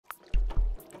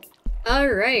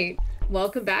Alright,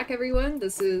 welcome back everyone.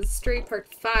 This is Stray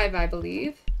Part 5, I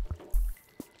believe.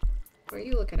 What are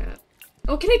you looking at?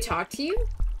 Oh, can I talk to you?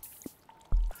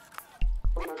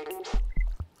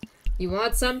 You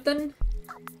want something?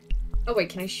 Oh wait,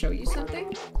 can I show you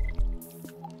something?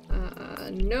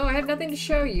 No, I have nothing to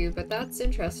show you, but that's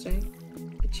interesting.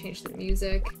 I could change the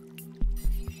music.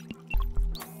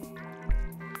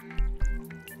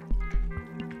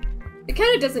 It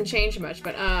kind of doesn't change much,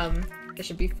 but I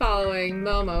should be following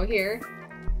Momo here.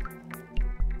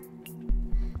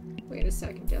 Wait a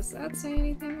second, does that say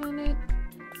anything on it?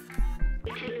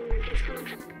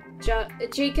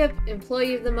 Jacob,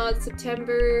 employee of the month,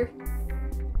 September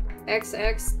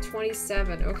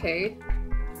XX27. Okay.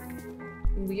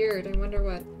 Weird, I wonder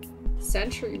what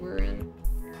century we're in.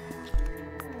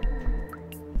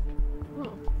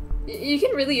 Oh. You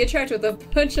can really interact with a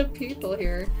bunch of people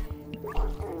here.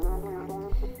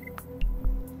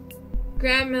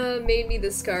 Grandma made me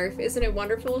this scarf. Isn't it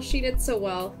wonderful? She knits so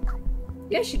well.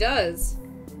 Yeah, she does.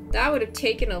 That would have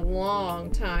taken a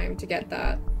long time to get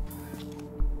that.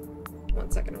 One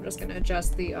second, I'm just gonna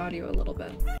adjust the audio a little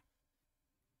bit.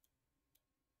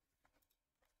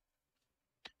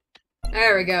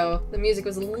 There we go. The music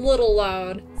was a little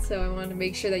loud, so I wanted to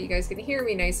make sure that you guys can hear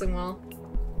me nice and well.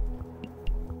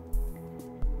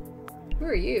 Who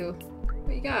are you?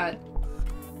 What you got?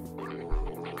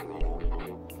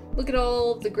 Look at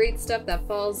all the great stuff that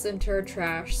falls into our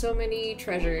trash. So many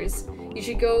treasures. You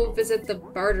should go visit the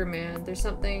barter man. There's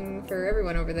something for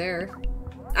everyone over there.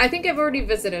 I think I've already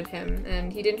visited him,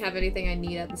 and he didn't have anything I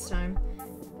need at this time.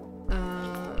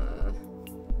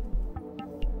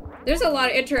 There's a lot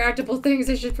of interactable things.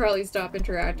 I should probably stop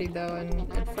interacting, though,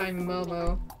 and find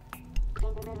Momo.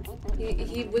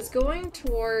 He was going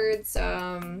towards,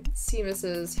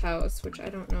 Seamus's house, which I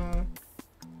don't know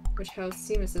which house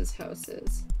Seamus's house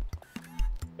is.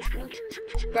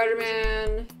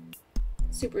 Spider-Man,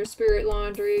 Super Spirit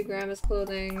Laundry, Grandma's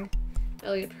Clothing,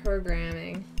 Elliot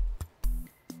Programming.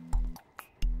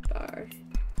 Bar.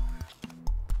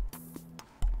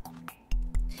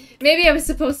 Maybe I was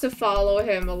supposed to follow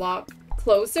him a lot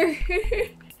closer.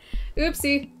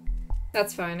 Oopsie.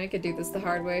 That's fine, I could do this the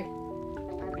hard way.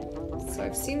 So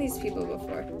I've seen these people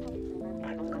before.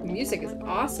 The music is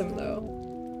awesome, though.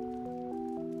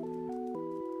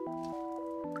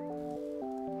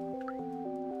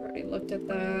 Already looked at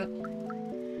that.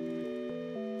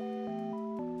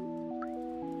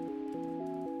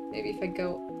 Maybe if I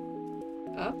go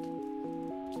up,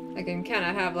 I can kind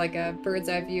of have like a bird's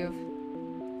eye view of...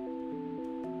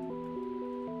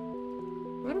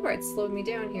 I wonder why it slowed me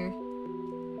down here.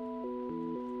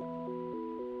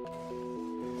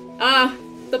 Ah,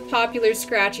 the popular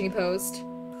scratching post.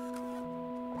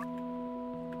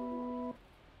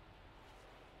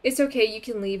 It's okay, you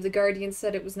can leave. The Guardian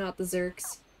said it was not the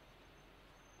Zerks.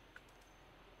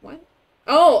 What?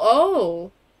 Oh,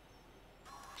 oh!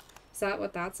 Is that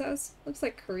what that says? Looks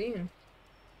like Korean.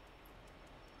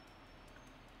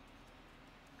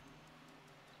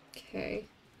 Okay.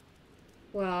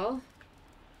 Well.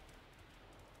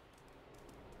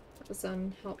 That was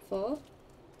unhelpful.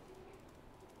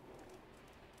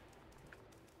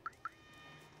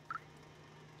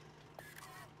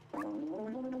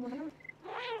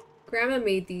 Grandma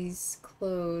made these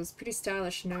clothes. Pretty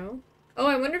stylish, no? Oh,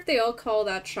 I wonder if they all call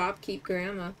that shopkeep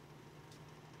Grandma.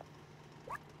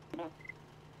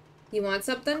 You want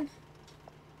something?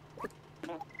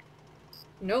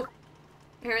 Nope.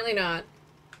 Apparently not.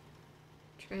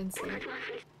 Translate.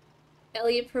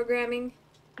 Elliot Programming.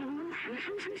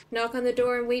 Knock on the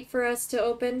door and wait for us to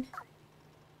open.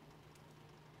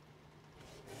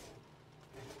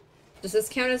 Does this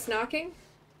count as knocking?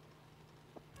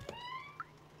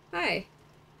 Hi.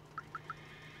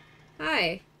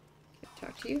 Hi. Can I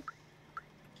talk to you?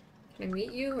 Can I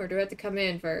meet you, or do I have to come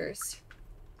in first?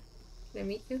 Can I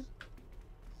meet you?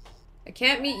 I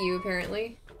can't meet you,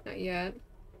 apparently. Not yet.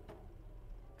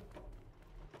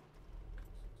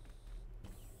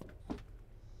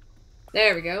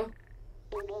 There we go.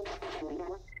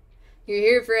 You're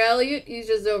here for Elliot? He's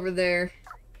just over there.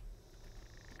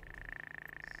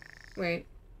 Wait.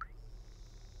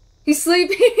 He's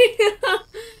sleeping!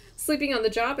 Sleeping on the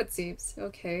job, it seems.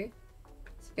 Okay.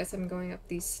 So I guess I'm going up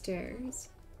these stairs.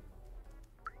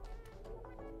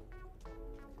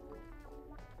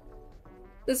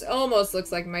 This almost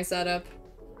looks like my setup.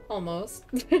 Almost.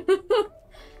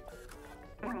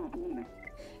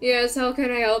 Yes, how can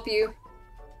I help you?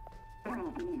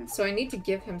 So I need to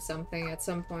give him something at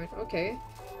some point. Okay.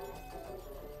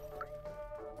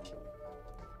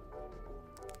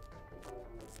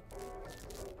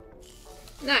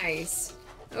 Nice.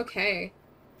 Okay.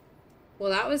 Well,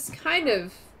 that was kind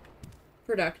of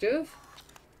productive.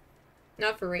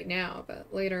 Not for right now,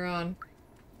 but later on.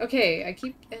 Okay, I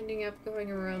keep ending up going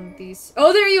around these...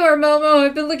 Oh, there you are, Momo!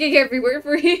 I've been looking everywhere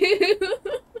for you!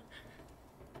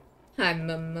 Hi,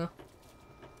 Momo.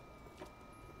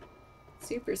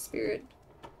 Super spirit.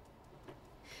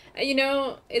 You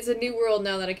know, it's a new world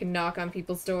now that I can knock on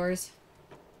people's doors.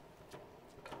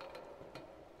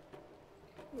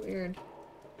 Weird.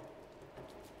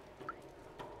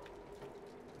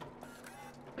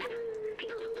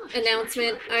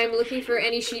 Announcement. I'm looking for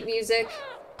any sheet music.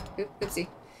 Oopsie.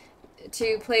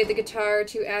 To play the guitar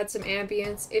to add some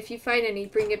ambience. If you find any,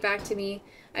 bring it back to me.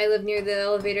 I live near the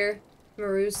elevator.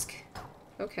 Marusk.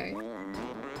 Okay.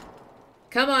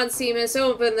 Come on, Seamus,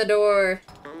 open the door.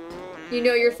 You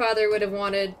know your father would have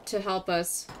wanted to help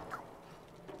us.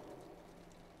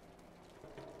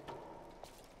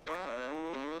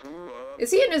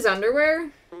 Is he in his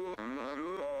underwear?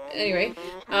 Anyway,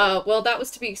 well, that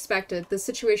was to be expected. The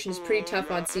situation is pretty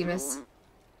tough on Seamus.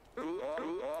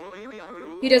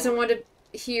 He doesn't want to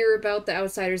hear about the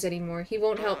outsiders anymore. He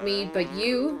won't help me, but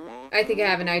you? I think I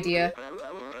have an idea.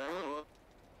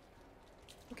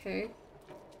 Okay.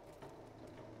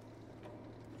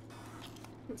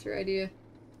 What's your idea?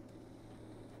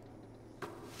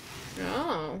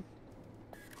 Oh.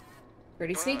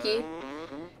 Pretty sneaky.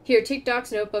 Here, take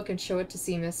Doc's notebook and show it to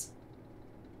Seamus.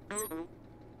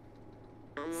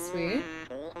 Sweet.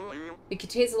 It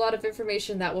contains a lot of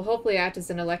information that will hopefully act as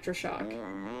an electroshock.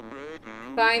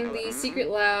 Find the secret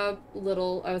lab,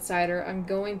 little outsider. I'm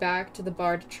going back to the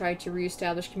bar to try to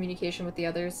re-establish communication with the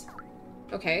others.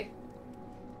 Okay.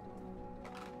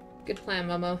 Good plan,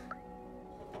 Momo.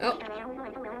 Oh.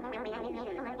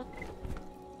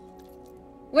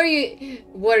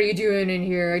 What are you doing in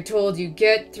here? I told you,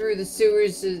 getting through the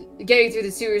sewers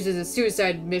is a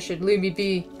suicide mission. Leave me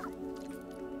be.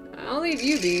 I'll leave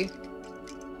you be.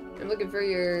 I'm looking for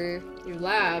your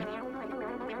lab.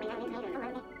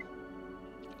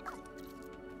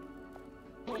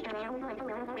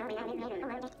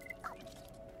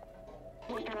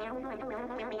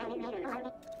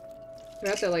 I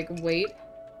have to, like, wait.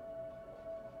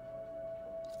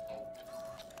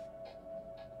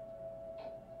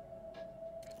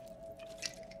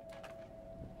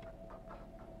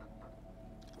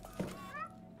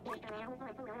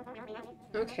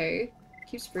 Okay.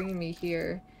 Keeps bringing me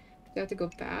here. Do I have to go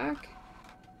back?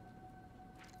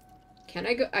 Can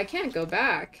I go? I can't go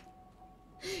back.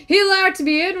 He locked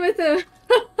me in with him!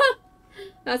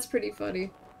 That's pretty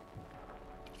funny.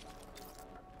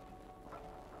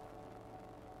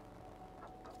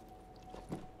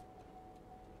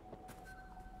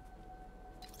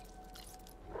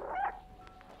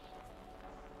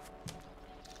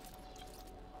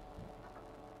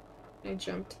 I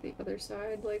jump to the other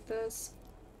side like this.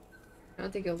 I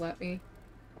don't think he'll let me.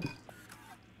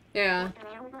 Yeah.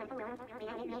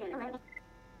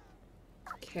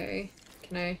 Okay.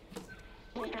 Can I?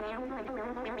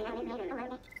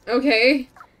 Okay.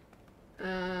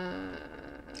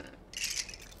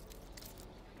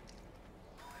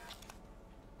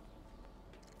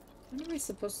 What am I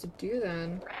supposed to do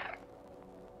then?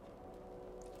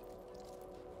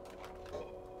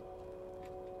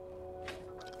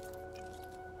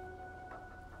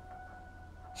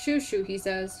 Shoo shoo, he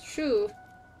says. Shoo.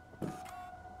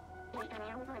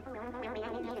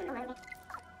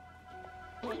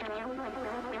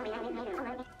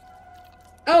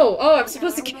 Oh, I'm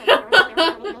supposed to...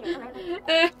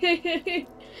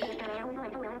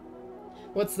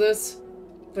 What's this?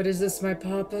 But is this my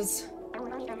papa's?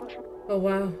 Oh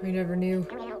wow, I never knew.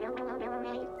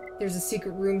 There's a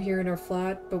secret room here in our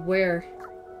flat, but where?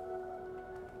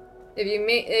 If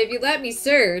you let me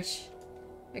search,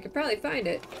 I could probably find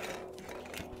it.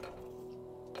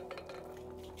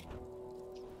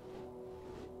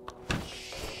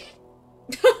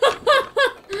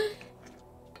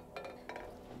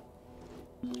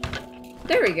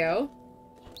 There we go.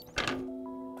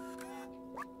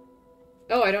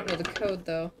 Oh, I don't know the code,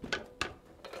 though.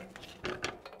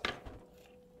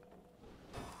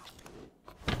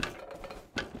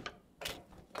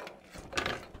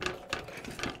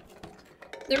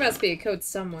 There must be a code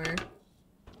somewhere.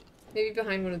 Maybe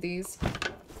behind one of these.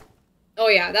 Oh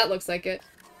yeah, that looks like it.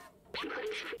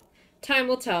 Time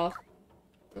will tell.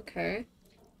 Okay.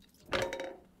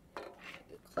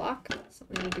 Clock?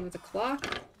 Something to do with the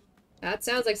clock? That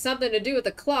sounds like something to do with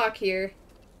the clock here.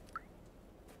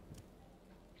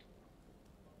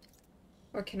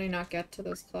 Or can I not get to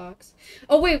those clocks?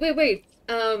 Oh, wait.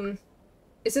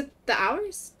 Is it the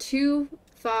hours? 2,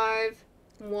 5,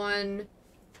 1...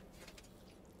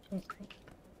 5,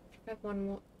 1,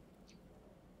 1...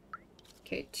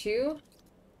 Okay, 2,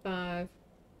 5,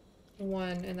 1,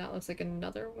 and that looks like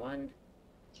another 1.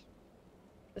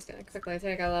 Just gonna quickly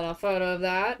take a little photo of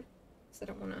that, because I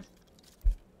don't wanna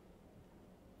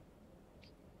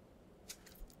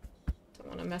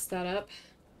mess that up.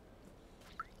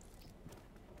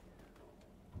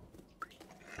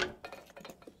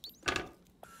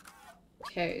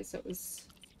 Okay, so it was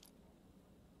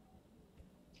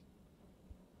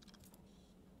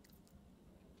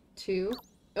 2.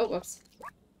 Oh, whoops.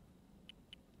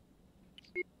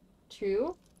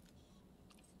 2,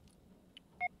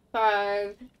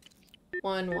 5,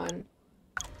 1, 1.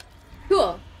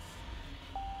 Cool.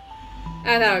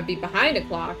 I thought it would be behind a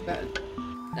clock, but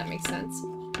that makes sense.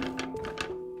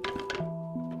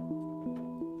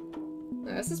 Oh,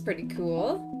 this is pretty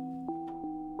cool.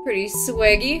 Pretty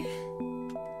swaggy.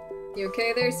 You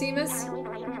okay there, Seamus?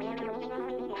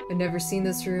 I've never seen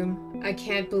this room. I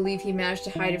can't believe he managed to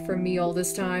hide it from me all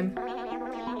this time.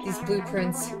 These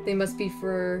blueprints, they must be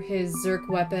for his Zerk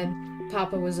weapon.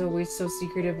 Papa was always so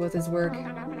secretive with his work.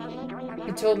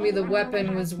 He told me the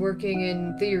weapon was working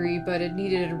in theory, but it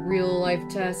needed a real-life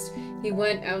test. He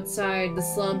went outside the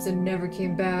slums and never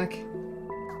came back.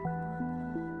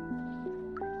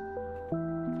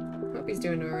 Hope he's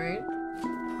doing alright.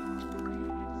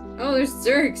 Oh, there's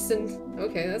Zerks and...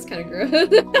 Okay, that's kind of gross.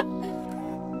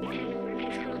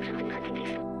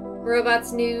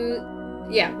 Robots new...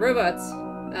 Yeah, robots.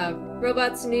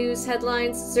 Robots news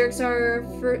headlines. Zerks are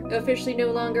officially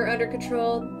no longer under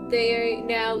control. They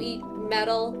now eat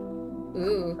metal.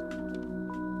 Ooh.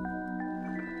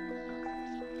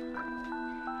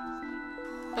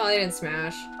 Oh, they didn't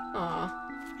smash. Aw.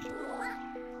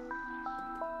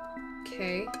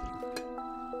 Okay.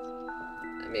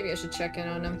 Maybe I should check in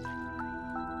on them.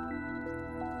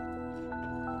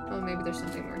 Oh, maybe there's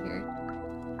something more here.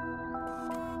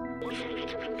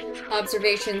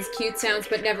 Observations. Cute sounds,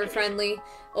 but never friendly.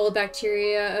 Old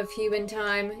bacteria of human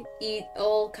time. Eat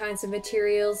all kinds of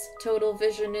materials. Total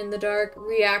vision in the dark.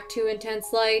 React to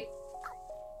intense light.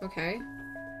 Okay.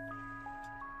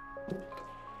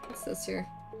 What's this here?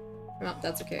 Well,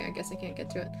 that's okay. I guess I can't get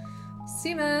to it.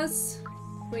 Seamus!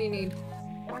 What do you need?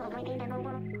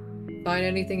 Find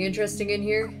anything interesting in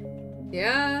here?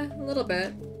 Yeah, a little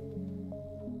bit.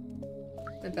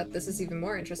 I bet this is even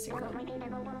more interesting though.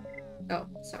 Oh,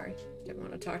 sorry. Didn't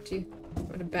want to talk to you. I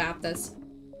want to bap this.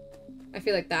 I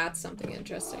feel like that's something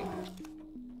interesting.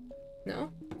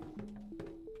 No?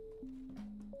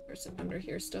 Or is it under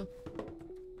here still?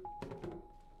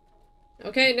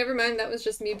 Okay, never mind. That was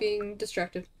just me being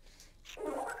destructive.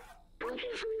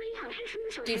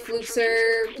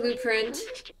 Defluxer blueprint.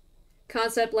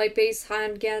 Concept light base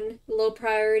handgun. Low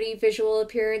priority visual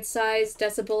appearance size.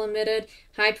 Decibel emitted.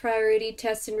 High priority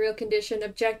test in real condition.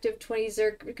 Objective 20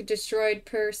 Zerk destroyed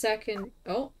per second.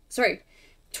 Oh, sorry.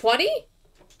 20?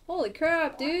 Holy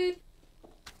crap, dude.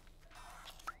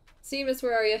 Seamus,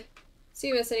 where are you?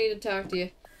 Seamus, I need to talk to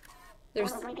you.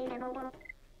 There's...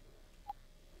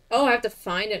 Oh, I have to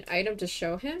find an item to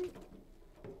show him?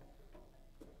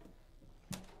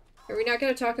 Are we not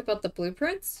going to talk about the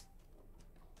blueprints?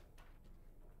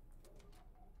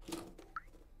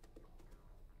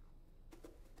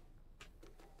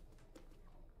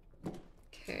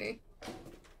 Okay.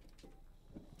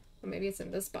 Well, maybe it's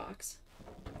in this box.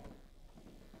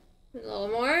 A little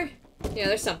more? Yeah,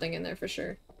 there's something in there for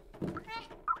sure.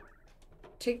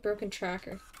 Take broken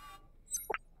tracker.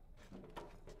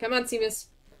 Come on, Seamus.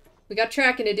 We got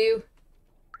tracking to do.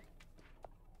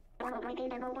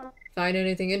 Find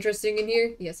anything interesting in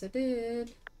here? Yes, I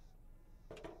did.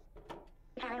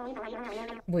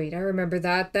 Wait, I remember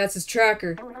that. That's his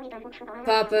tracker.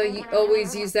 Papa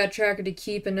always used that tracker to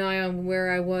keep an eye on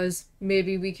where I was.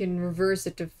 Maybe we can reverse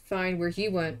it to find where he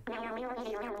went.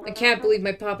 I can't believe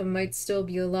my papa might still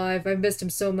be alive. I missed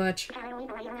him so much.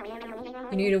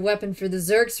 You need a weapon for the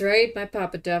Zerks, right? My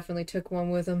papa definitely took one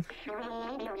with him.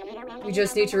 We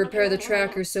just need to repair the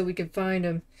tracker so we can find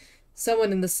him.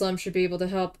 Someone in the slum should be able to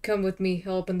help. Come with me.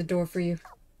 I'll open the door for you.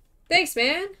 Thanks,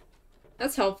 man.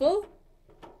 That's helpful.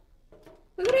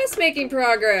 Look at us making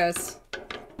progress.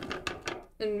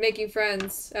 And making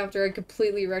friends after I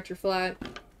completely wrecked your flat.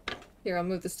 Here, I'll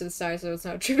move this to the side so it's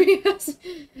not tripping us.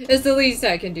 It's the least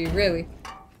I can do, really.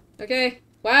 Okay.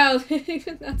 Wow,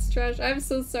 that's trash. I'm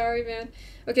so sorry, man.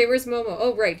 Okay, where's Momo?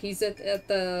 Oh, right. He's at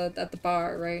the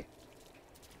bar, right?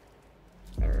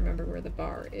 I don't remember where the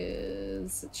bar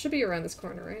is. It should be around this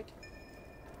corner, right?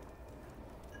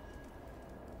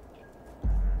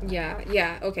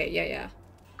 Yeah. Okay, yeah.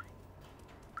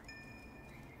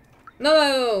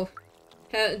 Momo!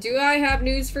 Do I have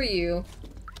news for you?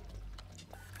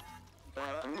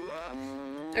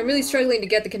 I'm really struggling to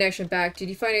get the connection back. Did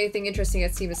you find anything interesting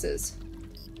at Seamus's?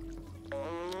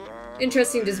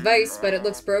 Interesting device, but it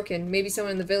looks broken. Maybe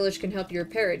someone in the village can help you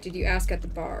repair it. Did you ask at the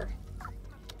bar?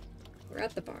 We're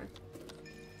at the bar.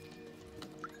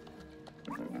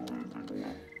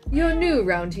 You're new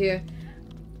around here.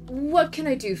 What can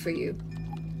I do for you?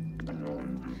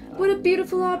 What a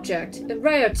beautiful object. And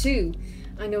rare, too.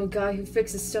 I know a guy who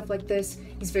fixes stuff like this.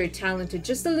 He's very talented.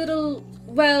 Just a little...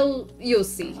 well, you'll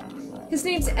see. His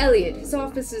name's Elliot. His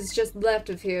office is just left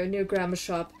of here, near Grandma's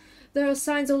shop. There are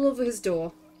signs all over his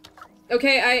door.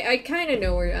 Okay, I kind of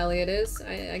know where Elliot is.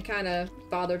 I kind of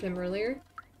bothered him earlier.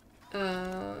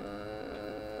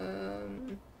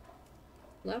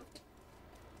 Left?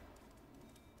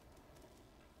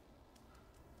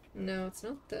 No, it's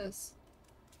not this.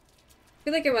 I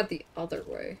feel like I went the other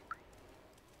way.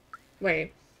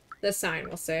 Wait. The sign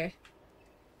will say.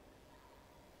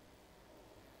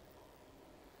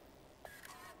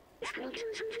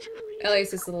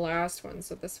 Elliot is the last one,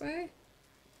 so this way?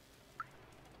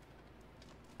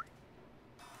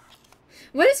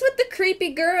 What is with the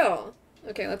creepy girl?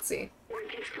 Okay, let's see.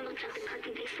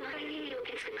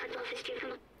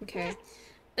 Okay.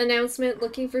 Announcement,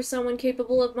 looking for someone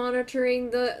capable of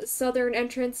monitoring the southern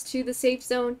entrance to the safe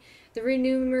zone. The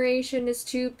remuneration is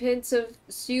 2 pints of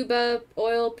Suba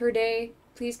oil per day.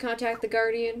 Please contact the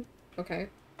Guardian. Okay.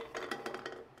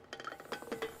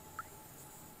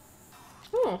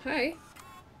 Oh, hi.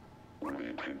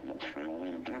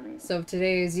 So if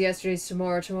today is yesterday's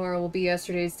tomorrow, tomorrow will be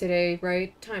yesterday's today,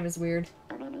 right? Time is weird.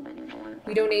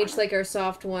 We don't age like our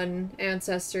soft one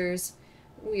ancestors.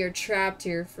 We are trapped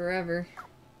here forever.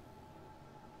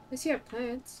 At least you have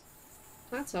plants.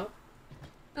 Plants help.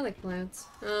 I like plants.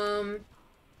 It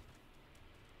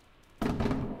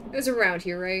was around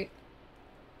here, right?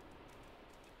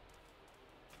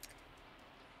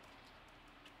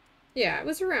 Yeah, it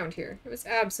was around here. It was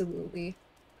absolutely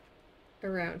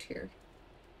around here.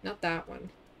 Not that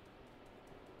one.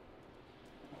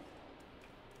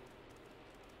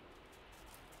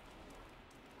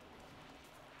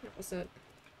 What was it?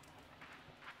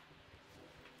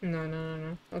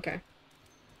 No. Okay.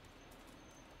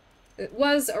 It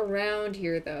was around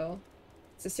here, though.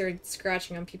 So I started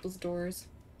scratching on people's doors.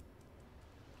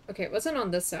 Okay, it wasn't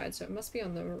on this side, so it must be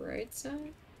on the right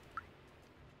side.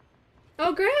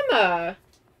 Oh, Grandma!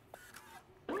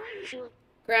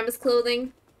 Grandma's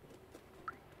clothing.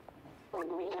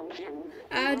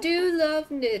 I do love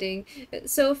knitting.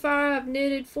 So far, I've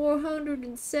knitted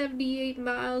 478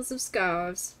 miles of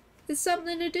scarves. It's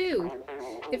something to do.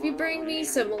 If you bring me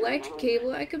some electric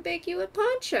cable, I could make you a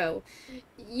poncho.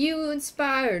 You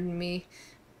inspired me.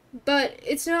 But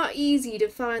it's not easy to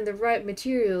find the right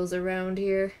materials around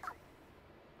here.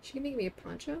 She can make me a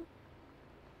poncho?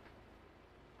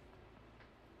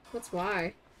 What's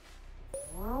why?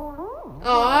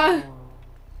 Aww.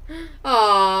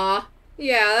 Aww.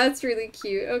 Yeah, that's really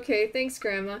cute. Okay, thanks,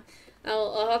 Grandma.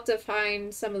 I'll have to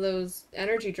find some of those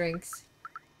energy drinks.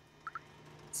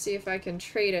 See if I can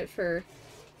trade it for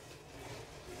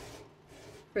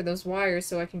those wires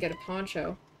so I can get a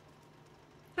poncho.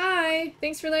 Hi!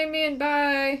 Thanks for letting me in.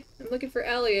 Bye! I'm looking for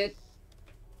Elliot.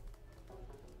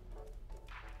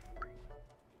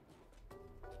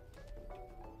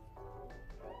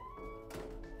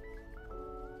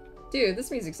 Dude,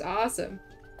 this music's awesome.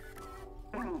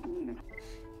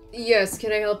 Yes,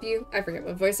 can I help you? I forget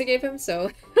what voice I gave him,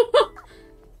 so...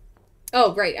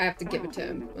 Oh, right, I have to give it to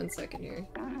him. 1 second here.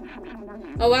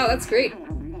 Oh, wow, that's great.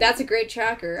 That's a great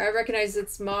tracker. I recognize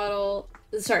its model...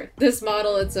 Sorry, this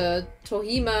model, it's a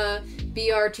Tohima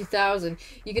BR2000.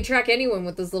 You can track anyone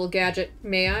with this little gadget.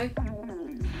 May I?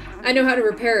 I know how to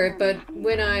repair it, but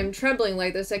when I'm trembling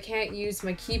like this, I can't use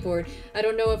my keyboard. I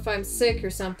don't know if I'm sick or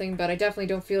something, but I definitely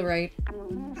don't feel right.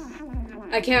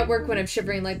 I can't work when I'm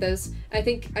shivering like this. I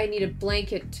think I need a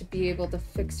blanket to be able to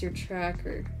fix your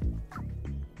tracker.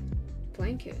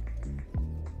 Blanket?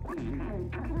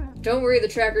 Don't worry, the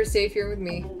tracker's safe here with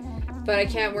me. But I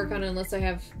can't work on it unless I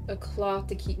have a cloth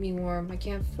to keep me warm. I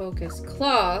can't focus.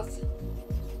 Cloth?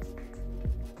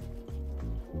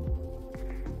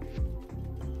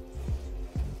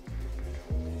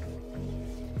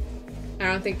 I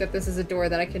don't think that this is a door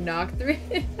that I can knock through.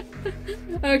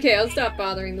 Okay, I'll stop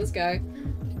bothering this guy.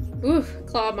 Oof,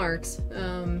 claw marks.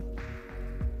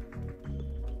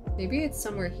 Maybe it's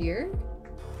somewhere here?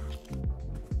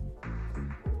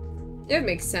 It would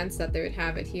make sense that they would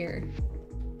have it here.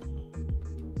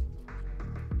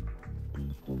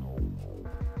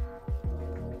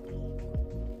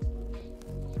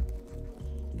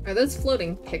 Are those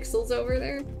floating pixels over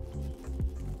there?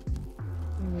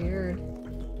 Weird.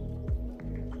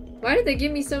 Why Why did they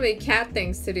give me so many cat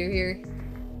things to do here?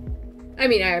 I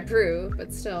mean, I approve,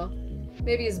 but still.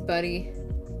 Maybe his buddy.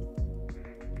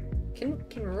 Can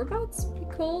robots be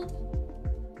cold?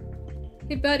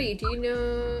 Hey buddy, do you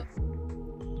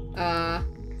know...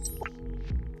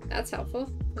 That's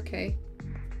helpful. Okay.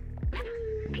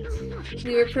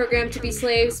 We were programmed to be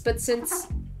slaves, but since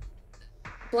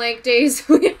blank days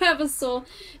we have a soul.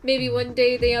 Maybe one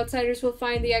day the outsiders will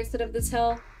find the exit of this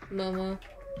hell. Momo.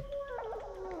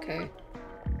 Okay.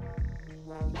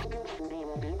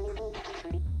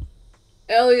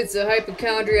 Elliot's a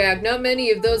hypochondriac. Not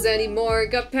many of those anymore.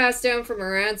 It got passed down from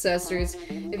our ancestors.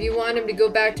 If you want him to go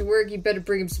back to work, you better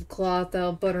bring him some cloth.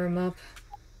 That'll butter him up.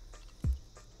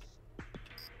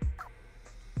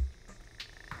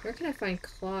 Where can I find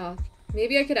cloth?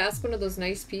 Maybe I could ask one of those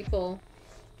nice people.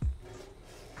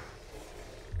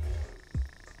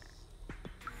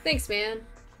 Thanks, man.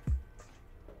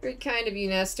 Very kind of you,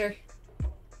 Nestor.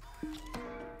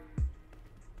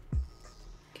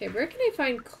 Okay, where can I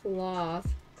find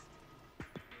cloth?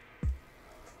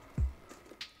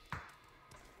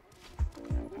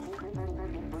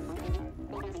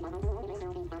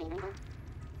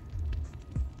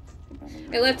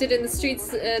 I left it in the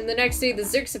streets, and the next day the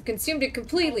Zerks have consumed it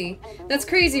completely. That's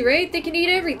crazy, right? They can eat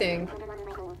everything.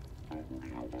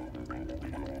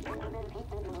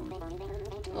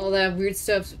 All that weird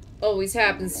stuff always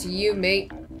happens to you,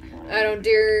 mate. I don't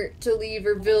dare to leave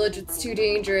our village, it's too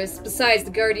dangerous. Besides, the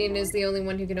Guardian is the only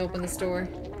one who can open this door.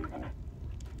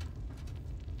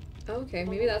 Okay,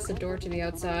 maybe that's the door to the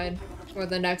outside. Or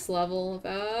the next level.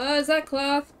 Is that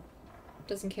cloth?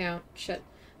 Doesn't count. Shit.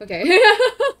 Okay.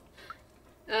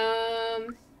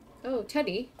 Oh,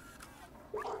 Teddy.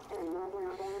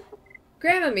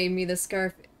 Grandma made me this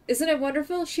scarf. Isn't it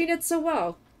wonderful? She knits so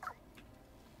well.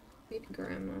 Maybe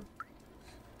Grandma.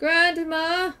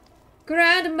 Grandma!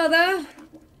 Grandmother!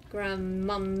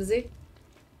 Grandmumsy.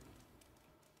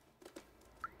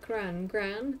 Gran.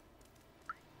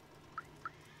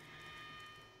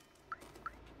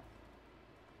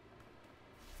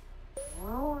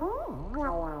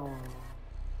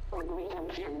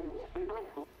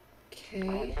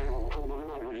 Okay.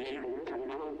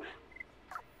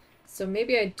 So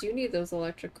maybe I do need those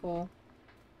electrical.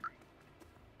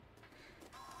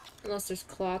 Unless there's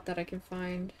cloth that I can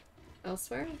find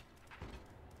elsewhere.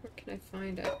 Where can I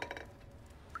find it?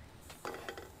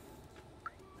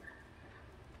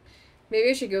 Maybe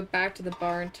I should go back to the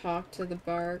bar and talk to the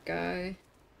bar guy.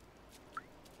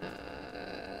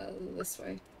 This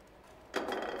way.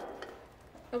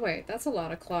 Oh wait, that's a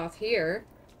lot of cloth here.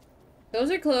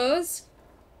 Those are clothes.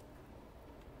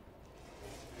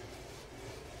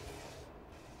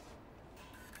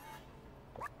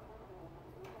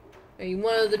 Are you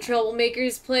one of the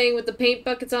troublemakers playing with the paint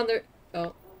buckets on their...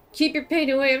 Oh. Keep your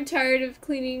paint away. I'm tired of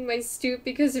cleaning my stoop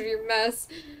because of your mess.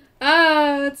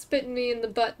 Ah, it's bitten me in the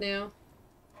butt now.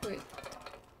 Wait.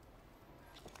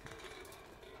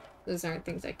 Those aren't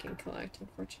things I can collect,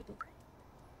 unfortunately.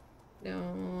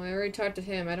 No, I already talked to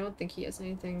him. I don't think he has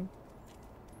anything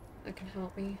that can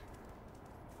help me.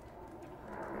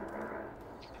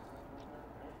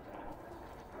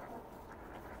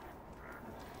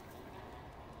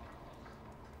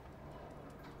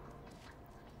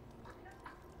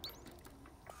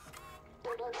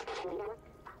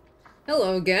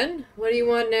 Hello again. What do you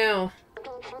want now?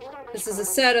 This is a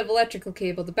set of electrical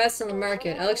cable, the best on the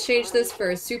market. I'll exchange this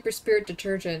for a super spirit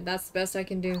detergent. That's the best I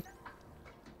can do.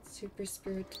 Super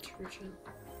spirit detergent.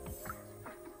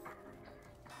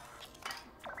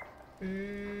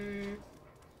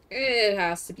 It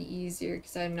has to be easier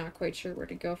because I'm not quite sure where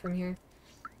to go from here.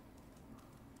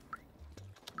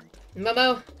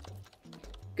 Momo!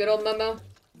 Good old Momo.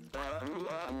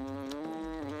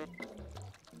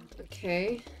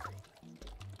 Okay.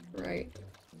 Right.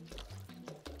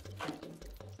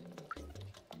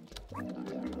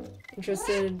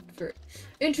 Interested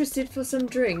for some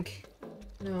drink?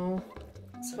 No.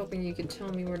 I was hoping you could tell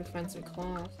me where to find some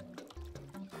cloth.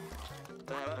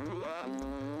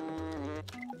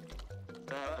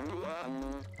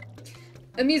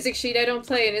 A music sheet, I don't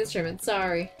play an instrument,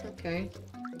 sorry. Okay.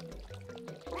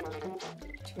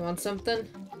 Do you want something?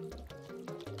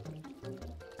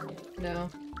 No.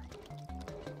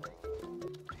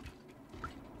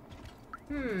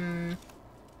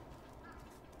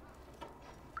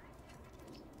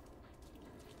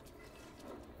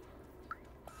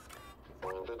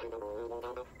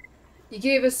 You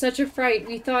gave us such a fright,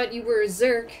 we thought you were a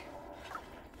Zerk.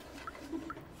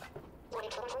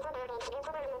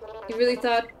 You really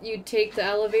thought you'd take the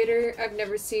elevator? I've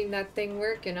never seen that thing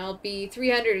work, and I'll be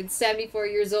 374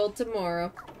 years old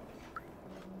tomorrow.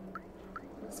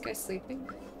 This guy's sleeping?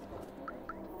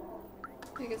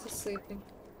 I guess he's sleeping.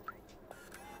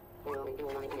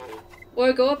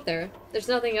 Or go up there. There's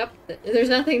nothing up there's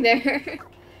nothing there.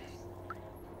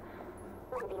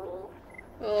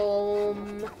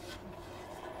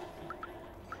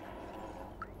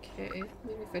 Okay,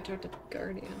 maybe if I talk to the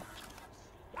Guardian.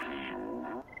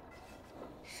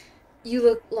 You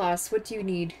look lost. What do you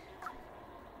need?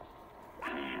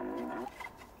 I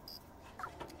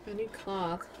need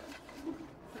cloth.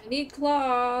 I need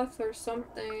cloth or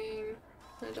something.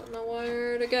 I don't know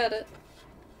where to get it.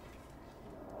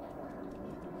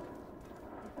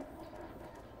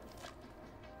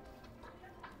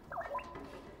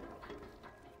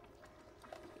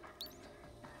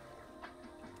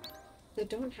 They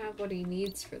don't have what he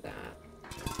needs for that.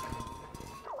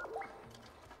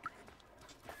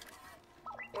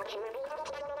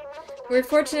 We're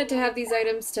fortunate to have these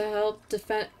items to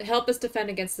help us defend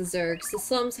against the Zergs. The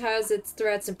slums has its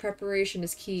threats and preparation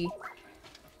is key.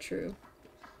 True.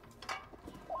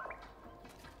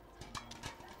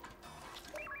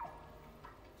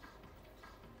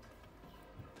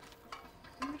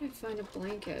 Where would I find a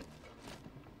blanket?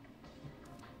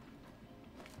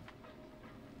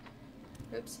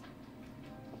 Oops.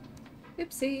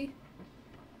 Oopsie.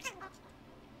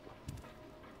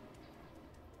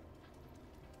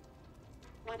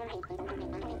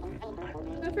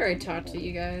 I've already talked to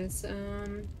you guys.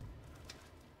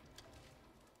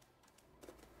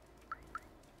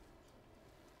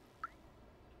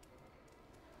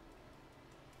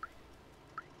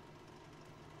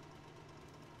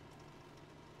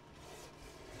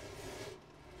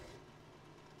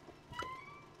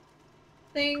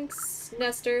 Thanks,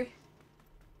 Nestor.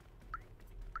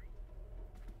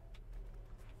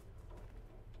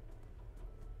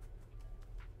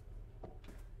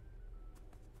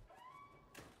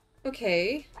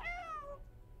 Okay.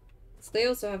 So they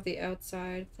also have the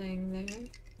outside thing there.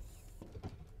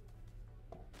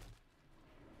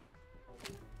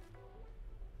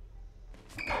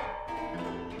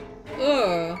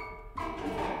 Ugh.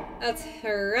 That's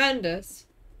horrendous.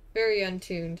 Very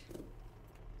untuned.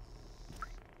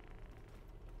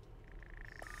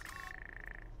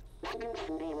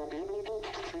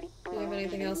 Do you have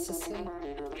anything else to say?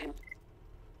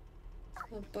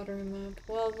 Oh, butter him up.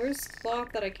 Well, where's cloth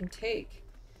that I can take?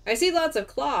 I see lots of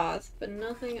cloth, but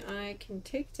nothing I can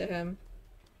take to him.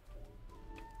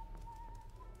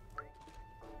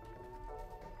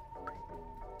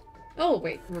 Oh,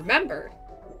 wait, remember.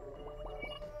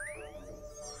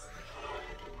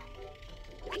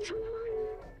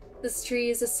 This tree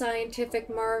is a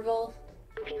scientific marvel.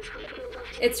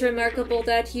 It's remarkable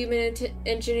that human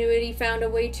ingenuity found a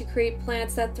way to create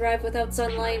plants that thrive without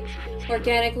sunlight.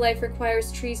 Organic life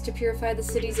requires trees to purify the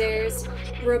city's airs.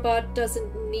 Robots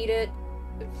don't need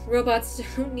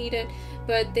it,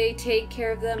 but they take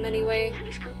care of them anyway.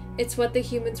 It's what the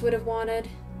humans would have wanted.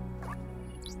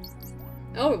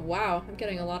 Oh, wow. I'm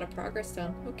getting a lot of progress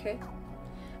done. Okay.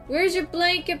 Where's your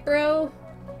blanket, bro?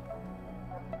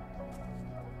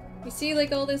 You see,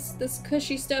 like, all this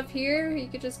cushy stuff here? You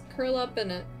could just curl up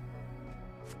in it.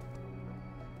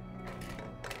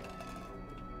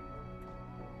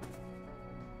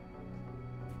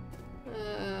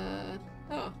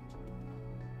 Oh.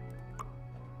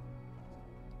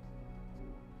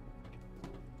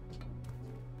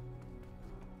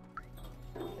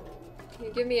 Can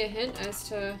you give me a hint as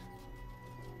to...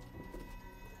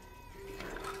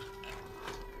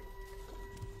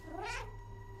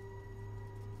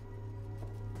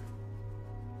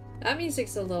 That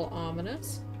music's a little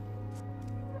ominous.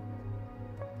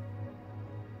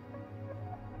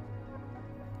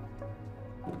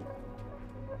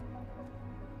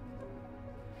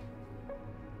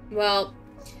 Well,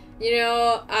 you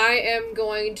know, I am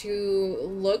going to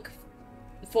look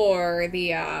for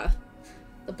the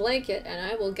blanket,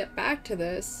 and I will get back to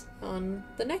this on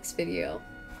the next video.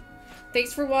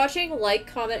 Thanks for watching. Like,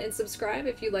 comment, and subscribe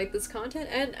if you like this content,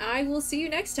 and I will see you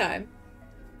next time.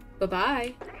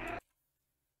 Bye-bye.